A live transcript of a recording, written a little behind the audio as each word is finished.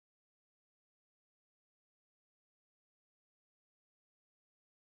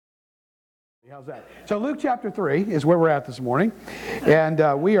How's that? So Luke chapter 3 is where we're at this morning.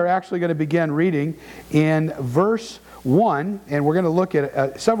 And we are actually going to begin reading in verse 1. And we're going to look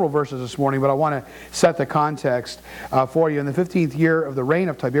at several verses this morning, but I want to set the context for you. In the 15th year of the reign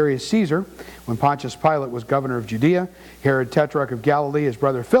of Tiberius Caesar, when Pontius Pilate was governor of Judea, Herod tetrarch of Galilee, his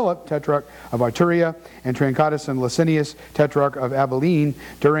brother Philip, tetrarch of Iturea, and Trachonitis and Lysanias, tetrarch of Abilene,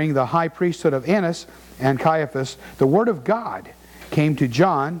 during the high priesthood of Annas and Caiaphas, the word of God came to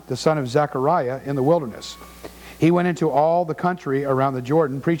John, the son of Zechariah, in the wilderness. He went into all the country around the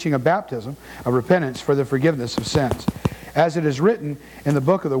Jordan, preaching a baptism of repentance for the forgiveness of sins. As it is written in the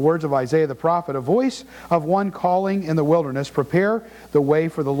book of the words of Isaiah the prophet, a voice of one calling in the wilderness, prepare the way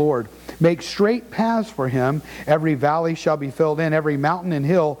for the Lord. Make straight paths for him. Every valley shall be filled in, every mountain and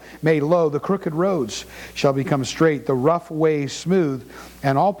hill made low. The crooked roads shall become straight, the rough ways smooth,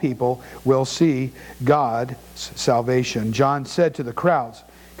 and all people will see God's salvation. John said to the crowds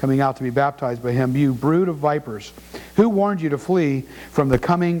coming out to be baptized by him, you brood of vipers, who warned you to flee from the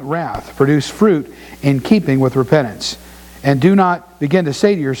coming wrath? Produce fruit in keeping with repentance. And do not begin to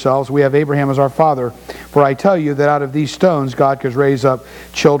say to yourselves, we have Abraham as our father. For I tell you that out of these stones God could raise up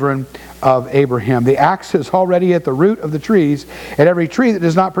children of Abraham. The axe is already at the root of the trees, and every tree that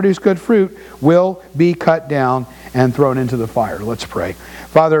does not produce good fruit will be cut down and thrown into the fire. Let's pray.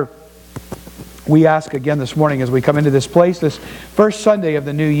 Father, we ask again this morning as we come into this place, this first Sunday of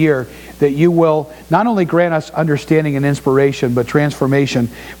the new year, that you will not only grant us understanding and inspiration, but transformation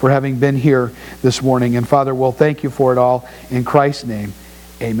for having been here this morning. And Father, we'll thank you for it all. In Christ's name,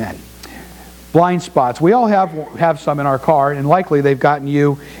 amen. Blind spots. We all have some in our car, and likely they've gotten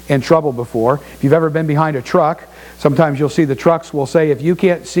you in trouble before. If you've ever been behind a truck, sometimes you'll see the trucks will say, if you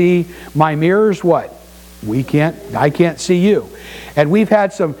can't see my mirrors, what? I can't see you. And we've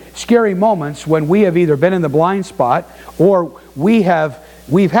had some scary moments when we have either been in the blind spot or we've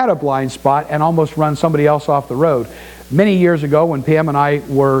had a blind spot and almost run somebody else off the road. Many years ago when Pam and I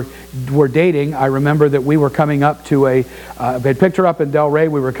were dating, I remember that we were coming up to they picked her up in Delray.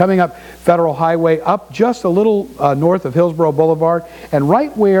 We were coming up Federal Highway, up just a little north of Hillsborough Boulevard. And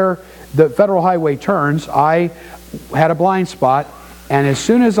right where the Federal Highway turns, I had a blind spot. And as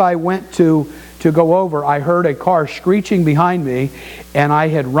soon as I went to go over, I heard a car screeching behind me, and I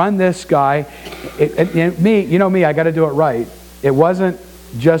had run this guy. You know me, I got to do it right. It wasn't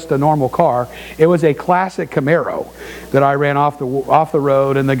just a normal car. It was a classic Camaro that I ran off the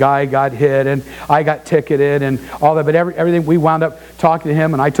road, and the guy got hit, and I got ticketed, and all that. But everything, we wound up talking to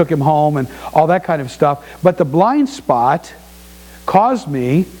him, and I took him home, and all that kind of stuff. But the blind spot caused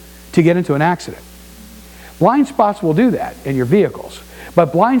me to get into an accident. Blind spots will do that in your vehicles.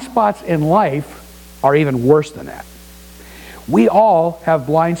 But blind spots in life are even worse than that. We all have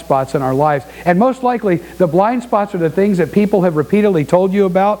blind spots in our lives. And most likely, the blind spots are the things that people have repeatedly told you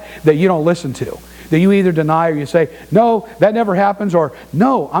about that you don't listen to. That you either deny or you say, no, that never happens, or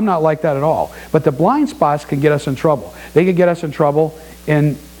no, I'm not like that at all. But the blind spots can get us in trouble. They can get us in trouble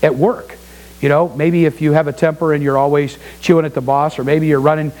at work. You know, maybe if you have a temper and you're always chewing at the boss, or maybe you're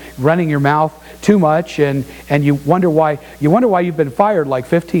running your mouth too much, and you wonder why you've been fired like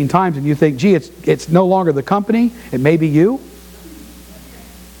 15 times, and you think, gee, it's no longer the company, it may be you.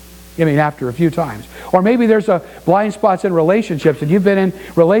 I mean, after a few times. Or maybe there's a blind spots in relationships, and you've been in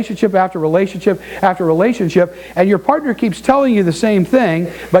relationship after relationship after relationship, and your partner keeps telling you the same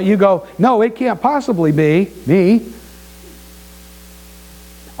thing, but you go, no, it can't possibly be me.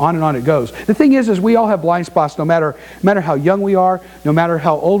 On and on it goes. The thing is we all have blind spots, no matter how young we are, no matter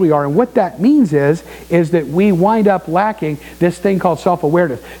how old we are. And what that means is that we wind up lacking this thing called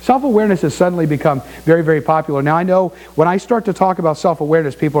self-awareness. Self-awareness has suddenly become very, very popular. Now, I know when I start to talk about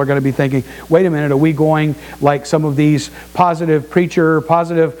self-awareness, people are going to be thinking, wait a minute, are we going like some of these positive preacher,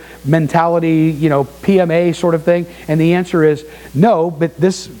 positive mentality, PMA sort of thing? And the answer is no, but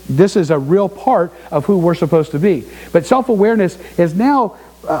this is a real part of who we're supposed to be. But self-awareness is now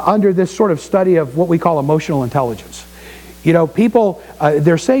under this sort of study of what we call emotional intelligence. People,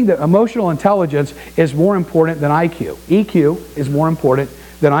 they're saying that emotional intelligence is more important than IQ. EQ is more important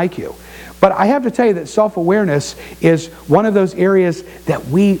than IQ. But I have to tell you that self-awareness is one of those areas that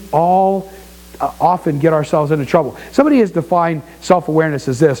we all often get ourselves into trouble. Somebody has defined self-awareness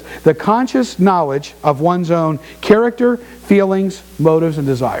as this: the conscious knowledge of one's own character, feelings, motives, and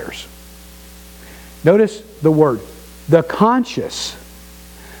desires. Notice the word, the conscious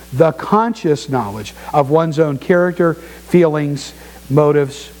knowledge of one's own character, feelings,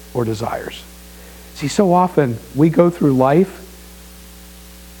 motives, or desires. See, so often we go through life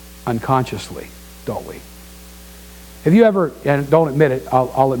unconsciously, don't we? Have you ever, and don't admit it,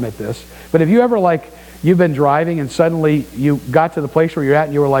 I'll admit this, but have you ever you've been driving and suddenly you got to the place where you're at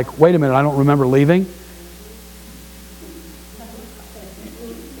and you were like, wait a minute, I don't remember leaving?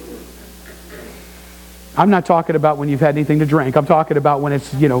 I'm not talking about when you've had anything to drink. I'm talking about when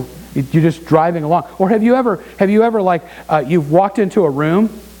it's, you're just driving along. Or have you ever like, you've walked into a room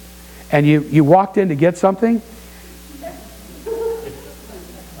and you walked in to get something?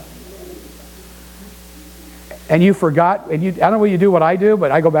 And you forgot, and I don't know what you do, what I do,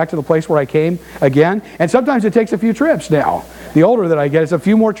 but I go back to the place where I came again. And sometimes it takes a few trips now. The older that I get, it's a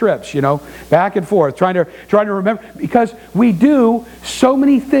few more trips, back and forth, trying to remember. Because we do so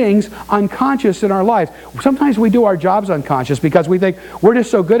many things unconscious in our lives. Sometimes we do our jobs unconscious because we think we're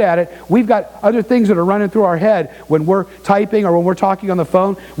just so good at it. We've got other things that are running through our head when we're typing or when we're talking on the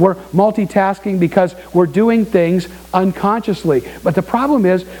phone. We're multitasking because we're doing things unconsciously. But the problem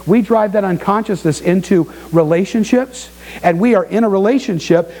is we drive that unconsciousness into relationships. And we are in a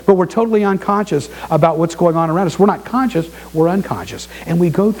relationship, but we're totally unconscious about what's going on around us. We're not conscious, we're unconscious. And we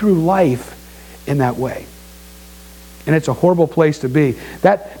go through life in that way. And it's a horrible place to be.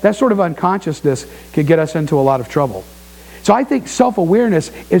 That sort of unconsciousness can get us into a lot of trouble. So I think self-awareness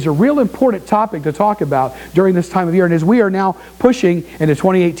is a real important topic to talk about during this time of year. And as we are now pushing into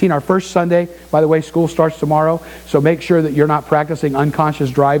 2018, our first Sunday, by the way, school starts tomorrow. So make sure that you're not practicing unconscious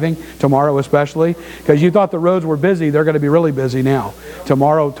driving tomorrow especially. Because you thought the roads were busy, they're going to be really busy now.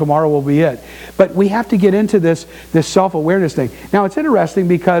 Tomorrow will be it. But we have to get into this self-awareness thing. Now it's interesting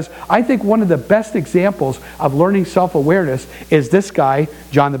because I think one of the best examples of learning self-awareness is this guy,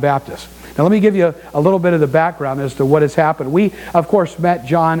 John the Baptist. Now let me give you a little bit of the background as to what has happened. We, of course, met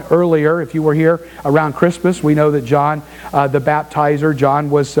John earlier. If you were here around Christmas, we know that John the Baptizer, John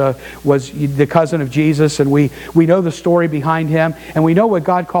was the cousin of Jesus, and we know the story behind him, and we know what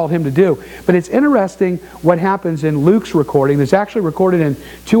God called him to do. But it's interesting what happens in Luke's recording. It's actually recorded in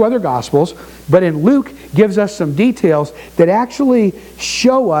 2 other Gospels, but in Luke gives us some details that actually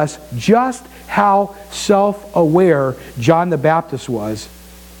show us just how self-aware John the Baptist was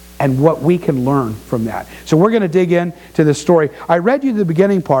and what we can learn from that. So we're going to dig into this story. I read you the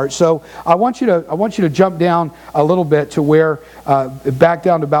beginning part, so I want you to jump down a little bit to where back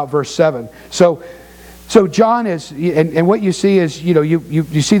down to about verse 7. So John is, and what you see is,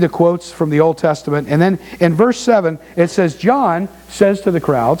 you see the quotes from the Old Testament, and then in verse 7 it says, John says to the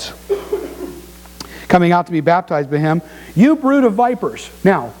crowds coming out to be baptized by him, "You brood of vipers."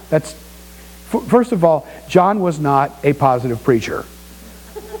 Now, first of all, John was not a positive preacher.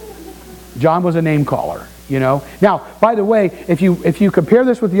 John was a name caller, Now, by the way, if you compare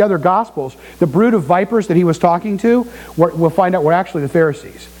this with the other Gospels, the brood of vipers that he was talking to, we'll find out were actually the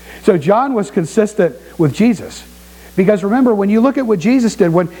Pharisees. So John was consistent with Jesus. Because remember, when you look at what Jesus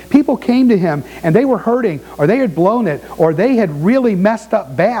did, when people came to him and they were hurting, or they had blown it, or they had really messed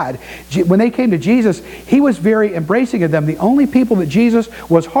up bad, when they came to Jesus, he was very embracing of them. The only people that Jesus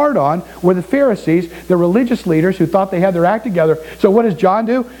was hard on were the Pharisees, the religious leaders who thought they had their act together. So what does John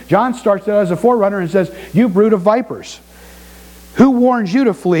do? John starts out as a forerunner and says, "You brood of vipers. Who warns you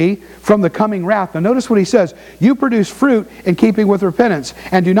to flee from the coming wrath?" Now notice what he says. "You produce fruit in keeping with repentance,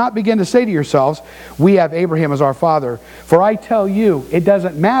 and do not begin to say to yourselves, 'We have Abraham as our father.' For I tell you, it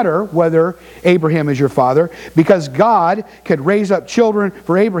doesn't matter whether Abraham is your father, because God could raise up children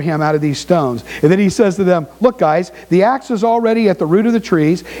for Abraham out of these stones." And then he says to them, "Look guys, the axe is already at the root of the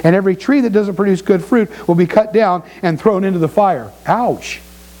trees, and every tree that doesn't produce good fruit will be cut down and thrown into the fire." Ouch.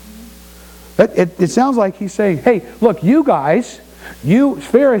 It sounds like he's saying, hey, look, you guys, you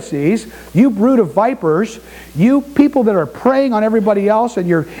Pharisees, you brood of vipers, you people that are preying on everybody else, and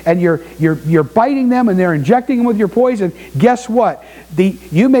you're biting them, and they're injecting them with your poison. Guess what?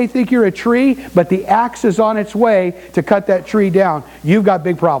 You may think you're a tree, but the axe is on its way to cut that tree down. You've got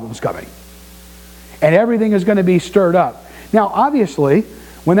big problems coming, and everything is going to be stirred up. Now, obviously,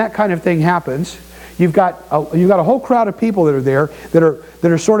 when that kind of thing happens, you've got a whole crowd of people that are there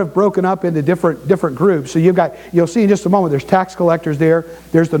that are sort of broken up into different groups. So you'll see in just a moment, there's tax collectors there,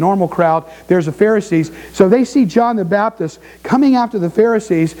 there's the normal crowd, there's the Pharisees. So they see John the Baptist coming after the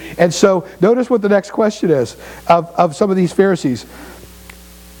Pharisees, and so notice what the next question is of some of these Pharisees.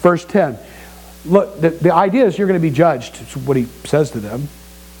 Verse 10. Look, the idea is you're going to be judged. It's what he says to them.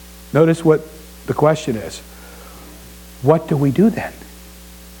 Notice what the question is. What do we do then?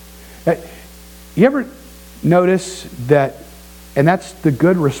 You ever notice that, and that's the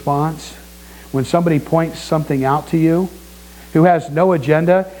good response, when somebody points something out to you who has no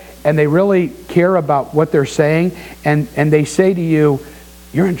agenda and they really care about what they're saying, and they say to you,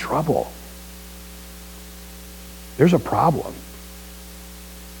 "You're in trouble. There's a problem.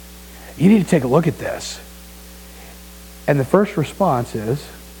 You need to take a look at this." And the first response is,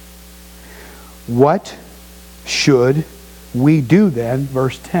 "What should we do then?"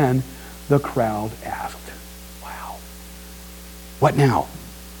 Verse 10, the crowd asked. Wow. What now?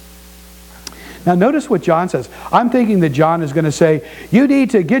 Now notice what John says. I'm thinking that John is going to say, you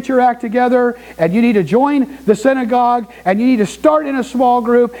need to get your act together, and you need to join the synagogue, and you need to start in a small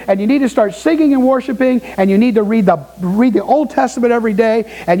group, and you need to start singing and worshiping, and you need to read the Old Testament every day,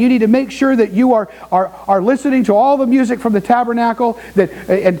 and you need to make sure that you are listening to all the music from the tabernacle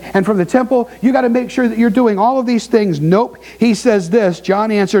and from the temple. You got to make sure that you're doing all of these things. Nope. He says this.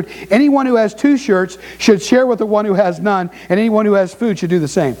 John answered, anyone who has 2 shirts should share with the one who has none, and anyone who has food should do the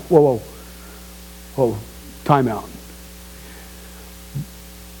same. Whoa. Oh, time out.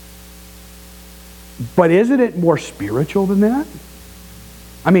 But isn't it more spiritual than that?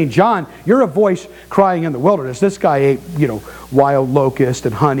 I mean, John, you're a voice crying in the wilderness. This guy ate, wild locust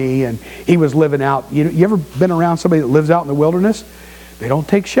and honey, and he was living out. You ever been around somebody that lives out in the wilderness? They don't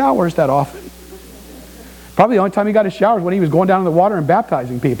take showers that often. Probably the only time he got a shower is when he was going down in the water and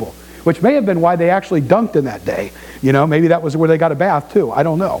baptizing people, which may have been why they actually dunked in that day. Maybe that was where they got a bath too. I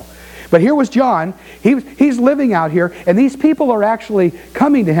don't know. But here was John. He's living out here, and these people are actually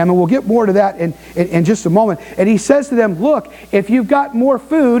coming to him, and we'll get more to that in just a moment. And he says to them, look, if you've got more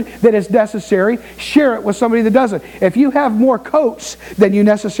food that is necessary, share it with somebody that doesn't. If you have more coats than you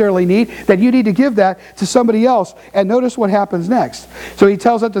necessarily need, then you need to give that to somebody else. And notice what happens next. So he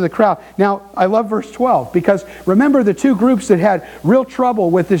tells that to the crowd. Now, I love verse 12, because remember the 2 groups that had real trouble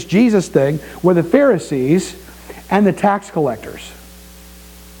with this Jesus thing were the Pharisees and the tax collectors.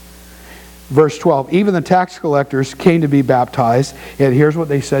 Verse 12, even the tax collectors came to be baptized, and here's what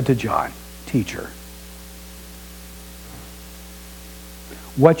they said to John. Teacher,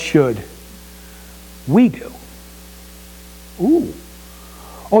 what should we do? Ooh.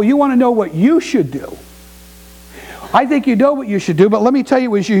 Oh, you want to know what you should do? I think you know what you should do, but let me tell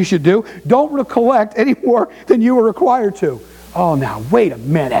you what you should do. Don't collect any more than you were required to. Oh, now, wait a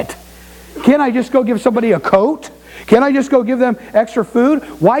minute. Can't I just go give somebody a coat? Can't I just go give them extra food?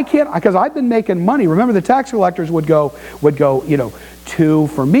 Why can't I? Because I've been making money. Remember, the tax collectors would go, 2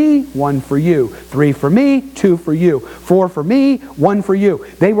 for me, 1 for you. 3 for me, 2 for you. 4 for me, 1 for you.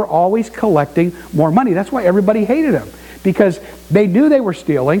 They were always collecting more money. That's why everybody hated them. Because they knew they were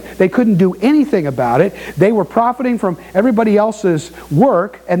stealing. They couldn't do anything about it. They were profiting from everybody else's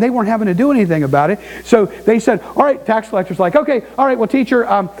work, and they weren't having to do anything about it. So they said, all right, tax collector's like, okay, all right, well,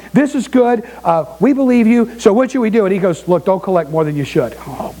 teacher, this is good. We believe you. So what should we do? And he goes, look, don't collect more than you should.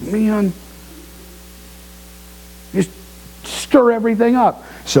 Oh, man. Just stir everything up.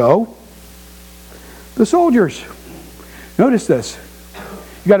 So the soldiers, notice this.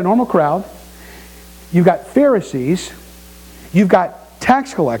 You got a normal crowd. You've got Pharisees. You've got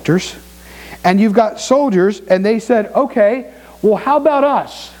tax collectors, and you've got soldiers, and they said, okay, well, how about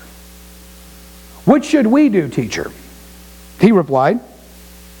us? What should we do, teacher? He replied,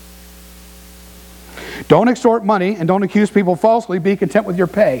 don't extort money and don't accuse people falsely. Be content with your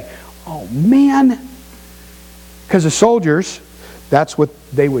pay. Oh, man. Because the soldiers, that's what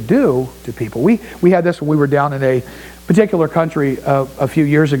they would do to people. We had this when we were down in a particular country a few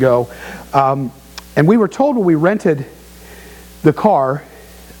years ago, and we were told when we rented the car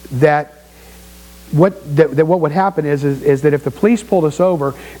that what would happen is that if the police pulled us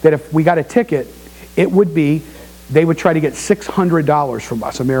over, that if we got a ticket, they would try to get $600 from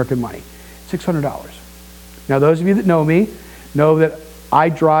us, American money. $600. Now, those of you that know me know that I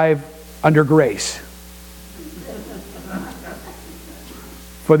drive under grace.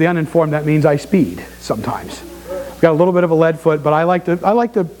 For the uninformed, that means I speed sometimes. Got a little bit of a lead foot, but I like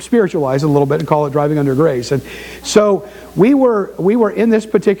to spiritualize it a little bit and call it driving under grace. And so we were in this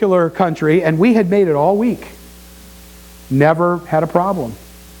particular country, and we had made it all week. Never had a problem.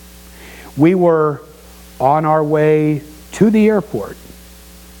 We were on our way to the airport,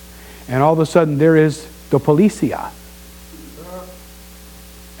 and all of a sudden there is the policia.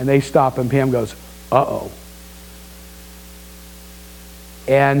 And they stop, and Pam goes, uh-oh.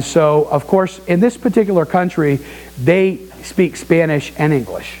 And so, of course, in this particular country, they speak Spanish and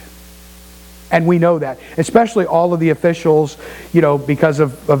English. And we know that, especially all of the officials, because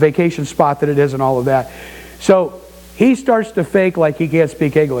of a vacation spot that it is and all of that. So he starts to fake like he can't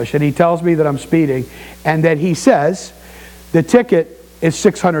speak English, and he tells me that I'm speeding, and that he says the ticket is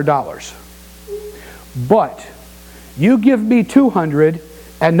 $600. But you give me $200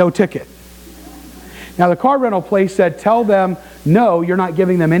 and no ticket. Now the car rental place said, tell them, no, you're not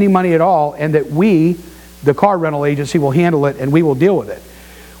giving them any money at all, and that we, the car rental agency, will handle it and we will deal with it.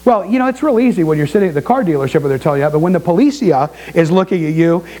 Well, you know, it's real easy when you're sitting at the car dealership where they're telling you that, but when the policia is looking at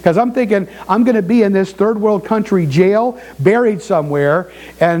you, because I'm thinking, I'm going to be in this third world country jail, buried somewhere,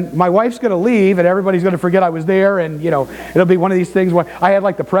 and my wife's going to leave, and everybody's going to forget I was there, and, you know, it'll be one of these things where I had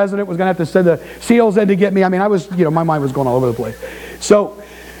like the president was going to have to send the SEALs in to get me. I mean, I was, you know, my mind was going all over the place. So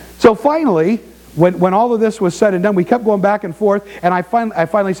finally, when all of this was said and done, we kept going back and forth, and I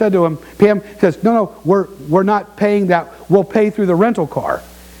finally said to him, Pam says, no, we're not paying that. We'll pay through the rental car.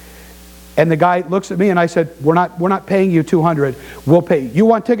 And the guy looks at me and I said, we're not paying you $200. We'll pay. You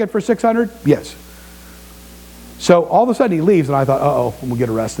want a ticket for $600? Yes. So all of a sudden he leaves, and I thought, uh-oh, I'm going to get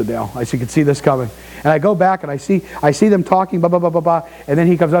arrested now. I could see this coming. And I go back and I see them talking, blah, blah, blah, blah, blah. And then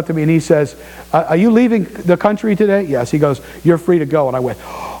he comes up to me and he says, are you leaving the country today? Yes. He goes, you're free to go. And I went,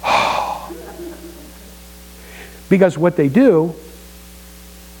 oh. Because what they do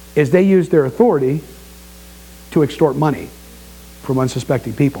is they use their authority to extort money from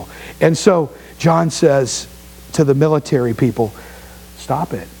unsuspecting people. And so John says to the military people,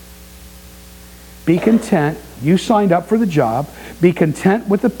 stop it. Be content. You signed up for the job. Be content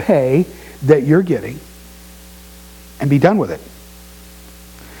with the pay that you're getting and be done with it.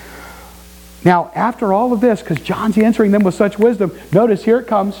 Now, after all of this, because John's answering them with such wisdom, notice, here it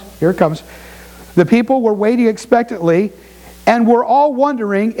comes. Here it comes. The people were waiting expectantly and were all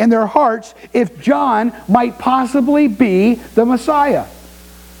wondering in their hearts if John might possibly be the Messiah.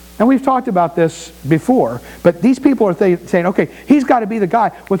 And we've talked about this before, but these people are saying, okay, he's got to be the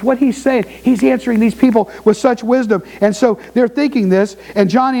guy. With what he's saying, he's answering these people with such wisdom. And so they're thinking this, and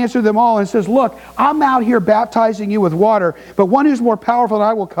John answered them all and says, look, I'm out here baptizing you with water, but one who's more powerful than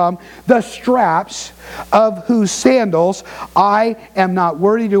I will come, the straps of whose sandals I am not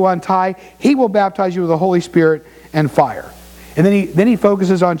worthy to untie. He will baptize you with the Holy Spirit and fire. And then he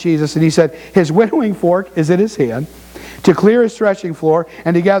focuses on Jesus, and he said, his winnowing fork is in his hand to clear his threshing floor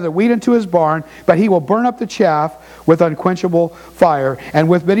and to gather wheat into his barn, but he will burn up the chaff with unquenchable fire. And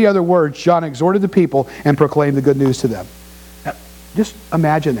with many other words, John exhorted the people and proclaimed the good news to them. Now, just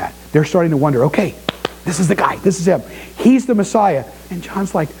imagine that. They're starting to wonder, okay, this is the guy. This is him. He's the Messiah. And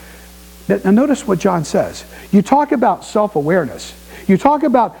John's like, now notice what John says. You talk about self-awareness. You talk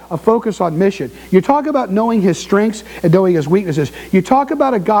about a focus on mission. You talk about knowing his strengths and knowing his weaknesses. You talk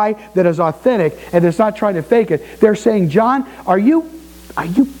about a guy that is authentic and is not trying to fake it. They're saying, John, are you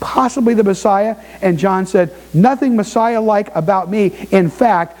possibly the Messiah? And John said, nothing Messiah-like about me. In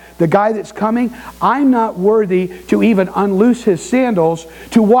fact, the guy that's coming, I'm not worthy to even unloose his sandals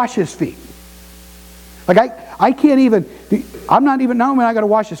to wash his feet. Like I can't even, I'm not even, not only I got to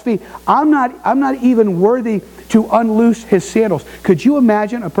wash his feet, I'm not even worthy to unloose his sandals. Could you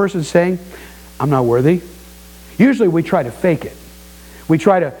imagine a person saying, I'm not worthy? Usually we try to fake it. We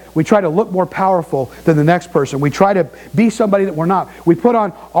try to look more powerful than the next person. We try to be somebody that we're not. We put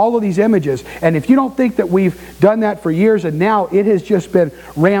on all of these images. And if you don't think that we've done that for years and now it has just been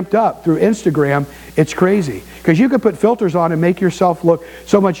ramped up through Instagram, it's crazy. Because you could put filters on and make yourself look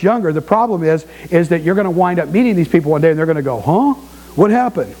so much younger. The problem is that you're going to wind up meeting these people one day and they're going to go, huh? What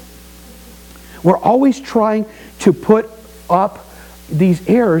happened? We're always trying to put up these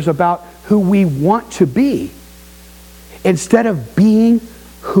airs about who we want to be, instead of being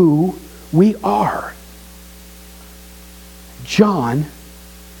who we are. John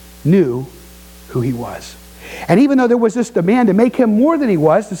knew who he was. And even though there was this demand to make him more than he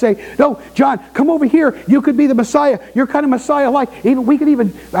was, to say, no, John, come over here. You could be the Messiah. You're kind of Messiah-like.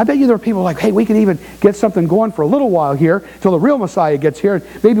 I bet you there are people like, hey, we can even get something going for a little while here until the real Messiah gets here.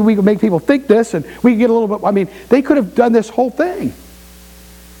 Maybe we can make people think this and we can get a little bit, I mean, they could have done this whole thing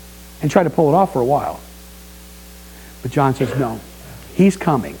and tried to pull it off for a while. But John says, no, he's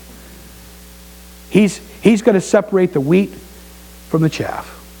coming. He's going to separate the wheat from the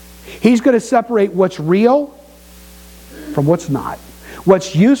chaff. He's going to separate what's real from what's not.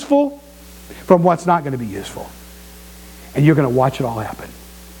 What's useful from what's not going to be useful. And you're going to watch it all happen.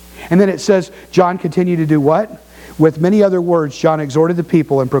 And then it says, John continued to do what? With many other words, John exhorted the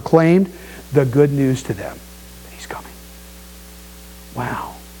people and proclaimed the good news to them. That he's coming.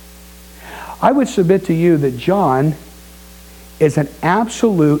 Wow. I would submit to you that John is an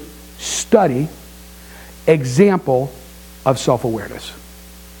absolute study, example of self-awareness.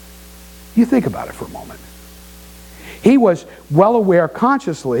 You think about it for a moment. He was well aware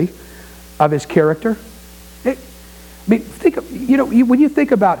consciously of his character. When you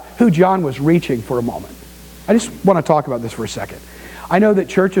think about who John was reaching for a moment. I just want to talk about this for a second. I know that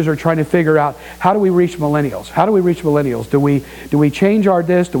churches are trying to figure out, how do we reach millennials? How do we reach millennials? Do we change our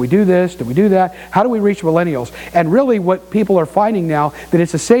this? Do we do this? Do we do that? How do we reach millennials? And really what people are finding now, that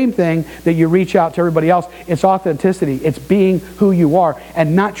it's the same thing that you reach out to everybody else. It's authenticity. It's being who you are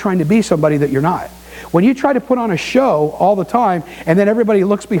and not trying to be somebody that you're not. When you try to put on a show all the time and then everybody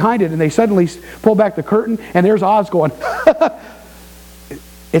looks behind it and they suddenly pull back the curtain and there's Oz going,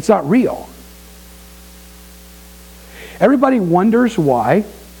 it's not real. Everybody wonders why,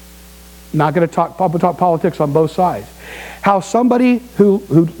 not going to talk politics on both sides, how somebody who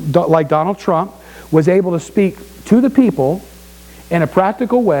like Donald Trump was able to speak to the people in a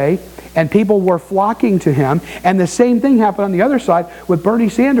practical way, and people were flocking to him, and the same thing happened on the other side with Bernie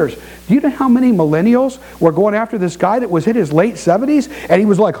Sanders. Do you know how many millennials were going after this guy that was in his late 70s, and he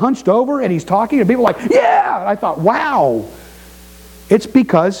was like hunched over, and he's talking, and people were like, yeah! And I thought, wow! It's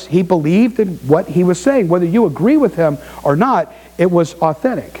because he believed in what he was saying. Whether you agree with him or not, it was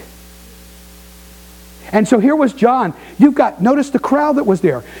authentic. And so here was John. Notice the crowd that was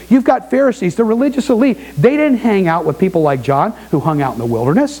there. You've got Pharisees, the religious elite. They didn't hang out with people like John who hung out in the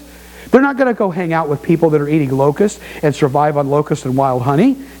wilderness. They're not going to go hang out with people that are eating locusts and survive on locusts and wild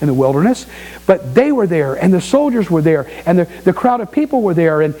honey in the wilderness. But they were there, and the soldiers were there, and the crowd of people were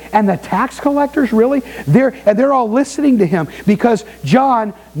there, and the tax collectors, really? They're all listening to him because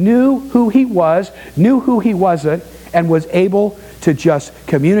John knew who he was, knew who he wasn't, and was able to just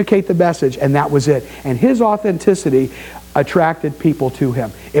communicate the message, and that was it. And his authenticity attracted people to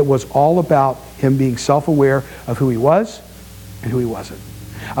him. It was all about him being self-aware of who he was and who he wasn't,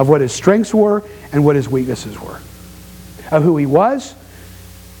 of what his strengths were and what his weaknesses were, of who he was,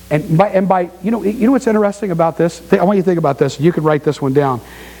 and by you know what's interesting about this? I want you to think about this. You can write this one down.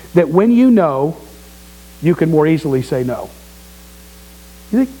 That when you know, you can more easily say no.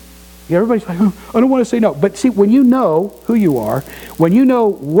 You think? Everybody's like, oh, I don't want to say no. But see, when you know who you are, when you know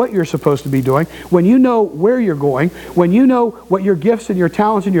what you're supposed to be doing, when you know where you're going, when you know what your gifts and your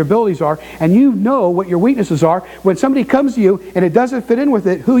talents and your abilities are, and you know what your weaknesses are, when somebody comes to you and it doesn't fit in with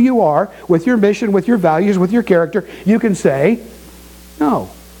it, who you are, with your mission, with your values, with your character, you can say no.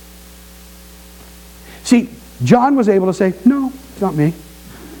 See, John was able to say, no, it's not me,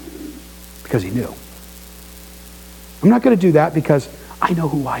 because he knew. I'm not going to do that because I know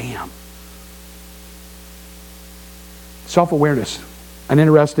who I am. Self-awareness, an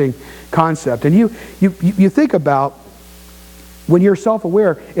interesting concept. And you think about, when you're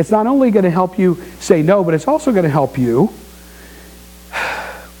self-aware, it's not only going to help you say no, but it's also going to help you,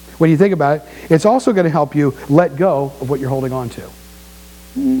 when you think about it, it's also going to help you let go of what you're holding on to.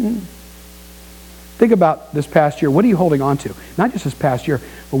 Think about this past year. What are you holding on to? Not just this past year,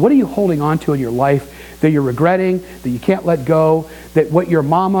 but what are you holding on to in your life that you're regretting, that you can't let go, that what your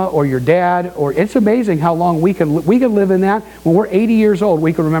mama or your dad, or it's amazing how long we can live in that. When we're 80 years old,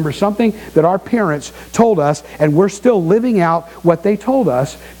 we can remember something that our parents told us, and we're still living out what they told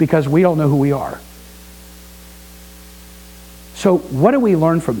us because we don't know who we are. So what do we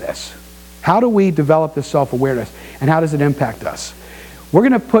learn from this? How do we develop this self-awareness, and how does it impact us? We're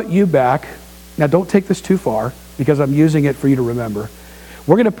going to put you back. Now don't take this too far, because I'm using it for you to remember.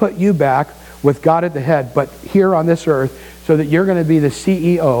 We're going to put you back with God at the head, but here on this earth, so that you're going to be the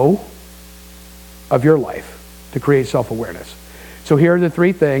CEO of your life to create self-awareness. So here are the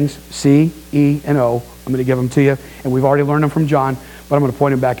three things, C, E, and O. I'm going to give them to you, and we've already learned them from John, but I'm going to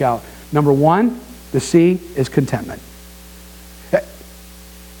point them back out. Number one, the C is contentment.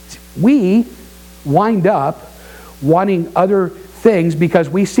 We wind up wanting other things because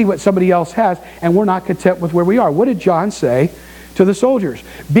we see what somebody else has, and we're not content with where we are. What did John say to the soldiers?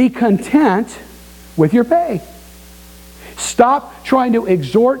 Be content with your pay. Stop trying to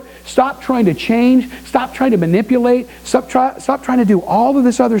exhort. Stop trying to change. Stop trying to manipulate. Stop trying to do all of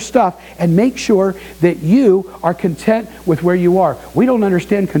this other stuff, and make sure that you are content with where you are. We don't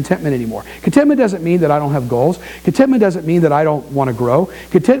understand contentment anymore. Contentment doesn't mean that I don't have goals. Contentment doesn't mean that I don't want to grow.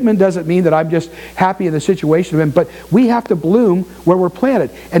 Contentment doesn't mean that I'm just happy in the situation I'm in, but we have to bloom where we're planted.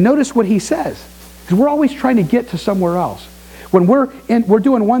 And notice what he says, because we're always trying to get to somewhere else. When we're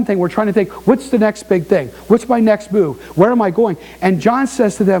doing one thing, we're trying to think, what's the next big thing? What's my next move? Where am I going? And John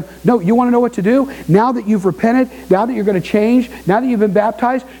says to them, no, you want to know what to do? Now that you've repented, now that you're going to change, now that you've been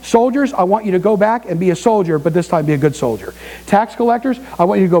baptized, soldiers, I want you to go back and be a soldier, but this time be a good soldier. Tax collectors, I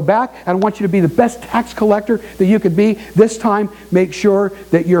want you to go back and I want you to be the best tax collector that you could be. This time, make sure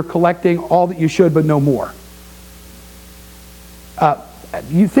that you're collecting all that you should, but no more.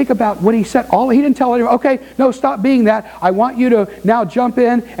 you think about what he said. He didn't tell anyone, okay, no, stop being that. I want you to now jump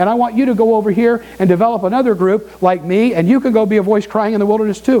in, and I want you to go over here and develop another group like me, and you can go be a voice crying in the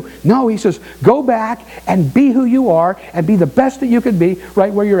wilderness too. No, he says, go back and be who you are and be the best that you can be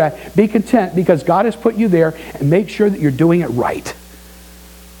right where you're at. Be content because God has put you there, and make sure that you're doing it right.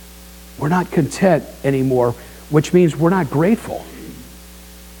 We're not content anymore, which means we're not grateful.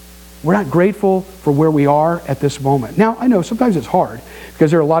 We're not grateful for where we are at this moment. Now, I know sometimes it's hard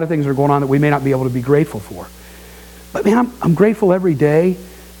because there are a lot of things that are going on that we may not be able to be grateful for. But man, I'm grateful every day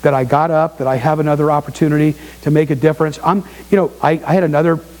that I got up, that I have another opportunity to make a difference. I had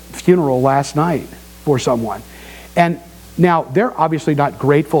another funeral last night for someone. And now, they're obviously not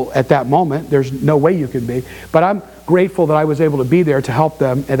grateful at that moment. There's no way you can be. But I'm grateful that I was able to be there to help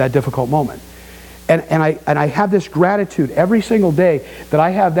them at that difficult moment. And I have this gratitude every single day that I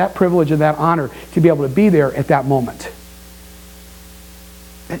have that privilege and that honor to be able to be there at that moment.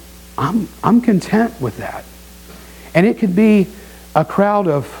 And I'm content with that. And it could be a crowd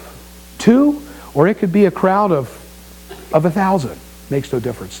of 2, or it could be a crowd of 1,000. Makes no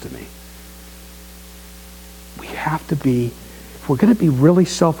difference to me. We have to be, if we're going to be really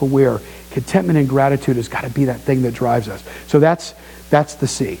self-aware, contentment and gratitude has got to be that thing that drives us. So that's the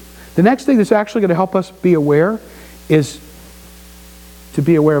C. The next thing that's actually going to help us be aware is to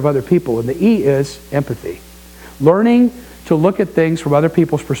be aware of other people. And the E is empathy. Learning to look at things from other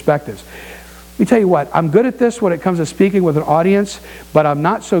people's perspectives. Let me tell you what, I'm good at this when it comes to speaking with an audience, but I'm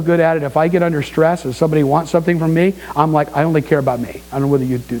not so good at it if I get under stress and somebody wants something from me. I'm like, I only care about me. I don't know whether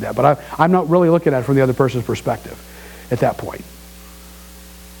you do that, but I'm not really looking at it from the other person's perspective at that point.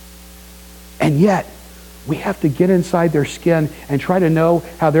 And yet, we have to get inside their skin and try to know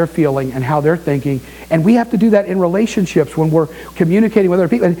how they're feeling and how they're thinking. And we have to do that in relationships when we're communicating with other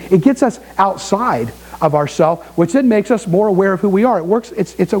people. And it gets us outside of ourselves, which then makes us more aware of who we are. It works.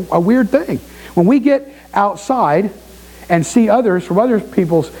 It's a weird thing. When we get outside and see others from other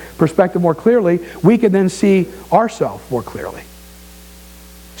people's perspective more clearly, we can then see ourselves more clearly.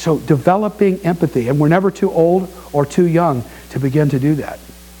 So developing empathy. And we're never too old or too young to begin to do that.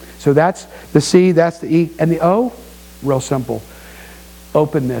 So that's the C, that's the E. And the O, real simple.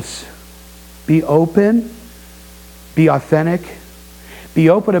 Openness. Be open. Be authentic. Be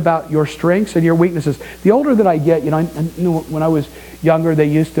open about your strengths and your weaknesses. The older that I get, when I was younger, we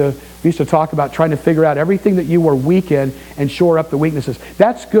used to talk about trying to figure out everything that you were weak in and shore up the weaknesses.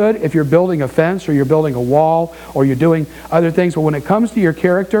 That's good if you're building a fence or you're building a wall or you're doing other things. But when it comes to your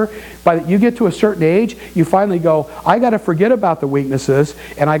character, you get to a certain age, you finally go, I got to forget about the weaknesses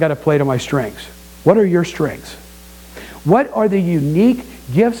and I got to play to my strengths. What are your strengths? What are the unique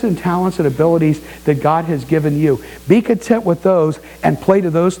gifts and talents and abilities that God has given you? Be content with those and play to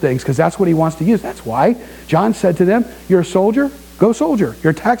those things because that's what He wants to use. That's why John said to them, you're a soldier? Go soldier.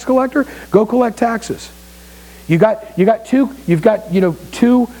 You're a tax collector? Go collect taxes. You've got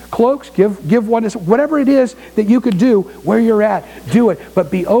two cloaks. Give one to whatever it is that you could do where you're at. Do it.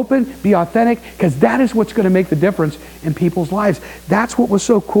 But be open, be authentic, because that is what's going to make the difference in people's lives. That's what was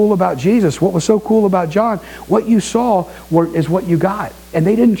so cool about Jesus. What was so cool about John. What you saw is what you got. And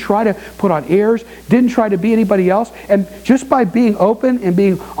they didn't try to put on airs, didn't try to be anybody else. And just by being open and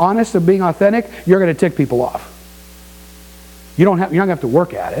being honest and being authentic, you're going to tick people off. You're not going to have to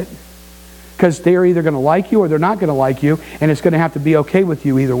work at it. Because they're either going to like you or they're not going to like you, and it's going to have to be okay with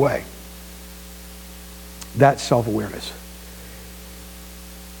you either way. That's self-awareness.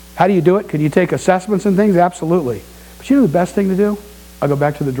 How do you do it? Can you take assessments and things? Absolutely. But you know the best thing to do? I'll go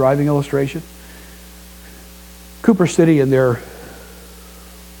back to the driving illustration. Cooper City, in their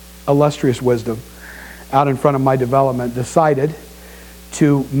illustrious wisdom, out in front of my development, decided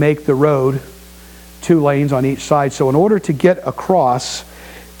to make the road 2 lanes on each side. So in order to get across,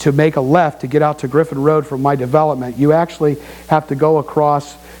 to make a left to get out to Griffin Road from my development, you actually have to go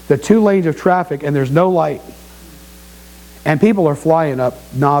across the 2 lanes of traffic and there's no light. And people are flying up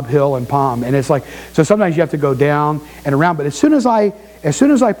Nob Hill and Palm. And it's like, so sometimes you have to go down and around. But as soon as I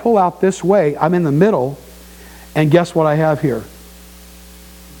pull out this way, I'm in the middle, and guess what I have here?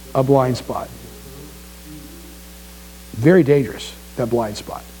 A blind spot. Very dangerous, that blind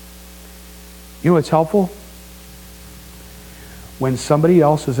spot. You know what's helpful? When somebody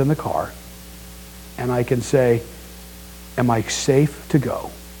else is in the car and I can say, am I safe to go?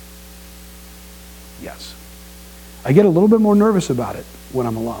 Yes. I get a little bit more nervous about it when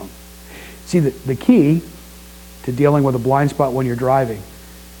I'm alone. See, the key to dealing with a blind spot when you're driving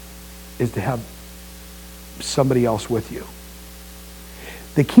is to have somebody else with you.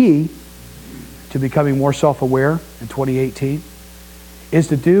 The key to becoming more self-aware in 2018 is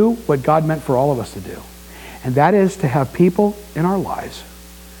to do what God meant for all of us to do. And that is to have people in our lives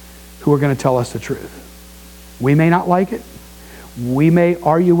who are going to tell us the truth. We may not like it. We may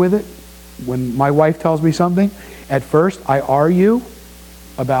argue with it. When my wife tells me something, at first I argue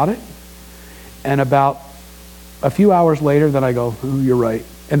about it. And about a few hours later, then I go, "Ooh, you're right."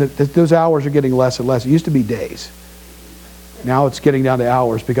 And those hours are getting less and less. It used to be days. Now it's getting down to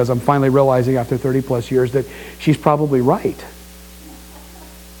hours because I'm finally realizing after 30 plus years that she's probably right.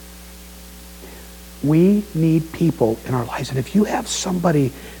 We need people in our lives. And if you have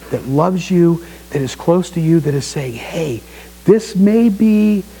somebody that loves you, that is close to you, that is saying, "Hey, this may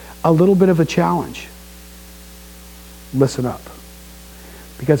be a little bit of a challenge," listen up.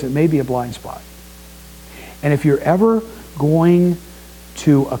 Because it may be a blind spot. And if you're ever going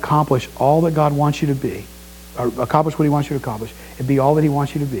to accomplish all that God wants you to be, or accomplish what he wants you to accomplish, and be all that he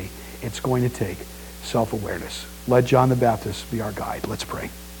wants you to be, it's going to take self-awareness. Let John the Baptist be our guide. Let's pray.